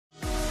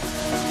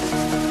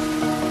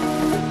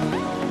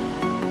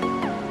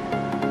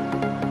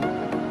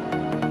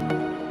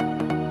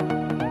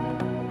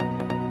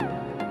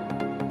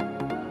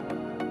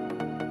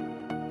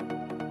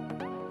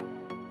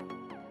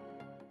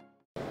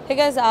Hey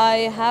guys, I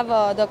have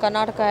the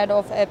Karnataka head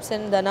of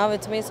EPSON, Dana,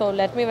 with me. So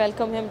let me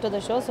welcome him to the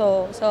show.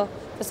 So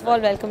first of all,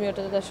 welcome you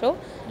to the show.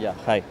 Yeah,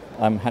 hi.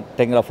 I'm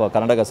taking off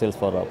Karnataka sales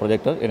for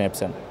projector in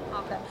EPSON.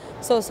 Okay.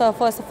 So sir,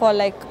 first of all,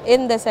 like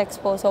in this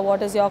expo, so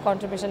what is your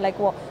contribution? Like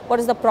what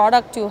is the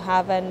product you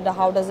have and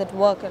how does it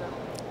work?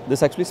 This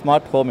is actually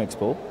Smart Home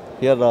Expo.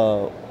 Here,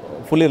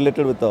 fully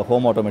related with the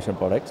home automation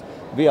products.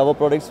 Our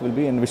products will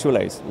be in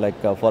visualize,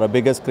 like for a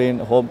bigger screen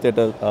home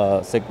theater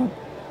segment.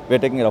 We're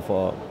taking care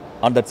of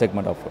on that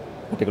segment of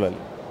particularly.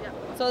 Yeah.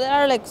 So there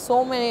are like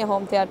so many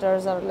home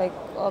theaters or like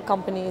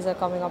companies are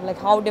coming up. Like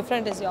how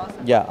different is yours?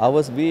 Yeah,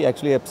 we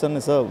actually EPSON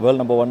is a world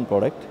 #1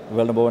 product,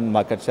 world #1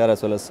 market share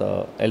as well as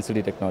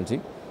LCD technology.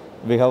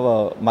 We have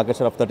a market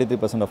share of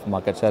 33% of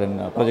market share in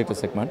projector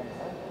segment.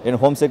 In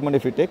home segment,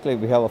 if you take,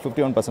 like we have a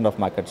 51% of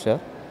market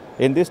share.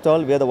 In this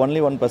stall, we are the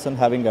only one person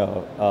having a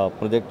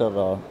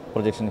projector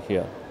projection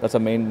here. That's a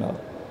main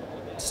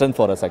strength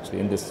for us actually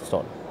in this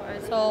stall.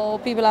 So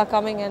people are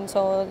coming and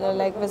so they're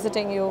like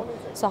visiting you.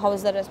 So how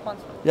is the response?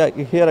 Yeah,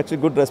 here actually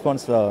good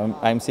response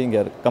I'm seeing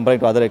here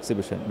compared to other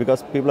exhibition,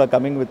 because people are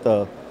coming with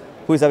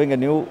who is having a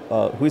new,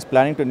 who is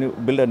planning to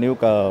build a new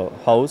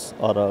house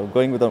or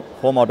going with a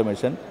home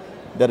automation.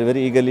 They are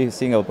very eagerly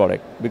seeing our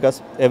product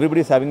because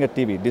everybody is having a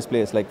TV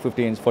displays like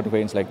 50 inch,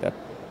 45 inch like that.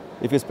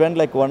 If you spend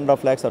like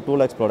 1.5 lakhs or 2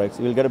 lakhs products,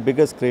 you will get a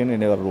bigger screen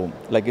in your room.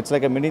 Like it's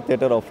like a mini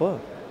theater of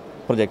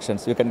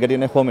projections. You can get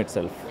in a home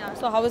itself. Yeah.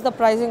 So how is the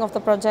pricing of the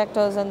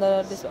projectors and the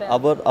display?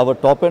 Our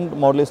top end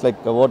model is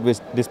like what we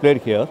displayed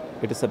here.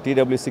 It is a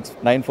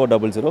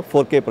TW69400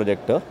 4K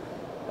projector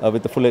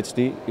with the full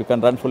HD. You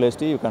can run full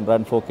HD. You can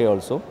run 4K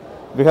also.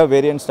 We have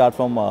variants start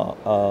from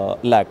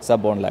lakh,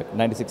 sub 1 lakh,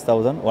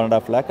 96,000,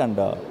 1.5 lakh, and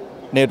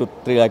near to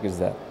 3 lakh is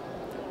there.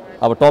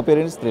 Our top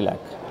variant is 3 lakh.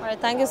 All right.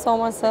 Thank you so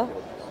much, sir.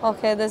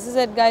 Okay, this is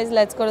it, guys.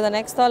 Let's go to the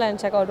next stall and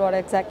check out what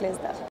exactly is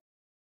there.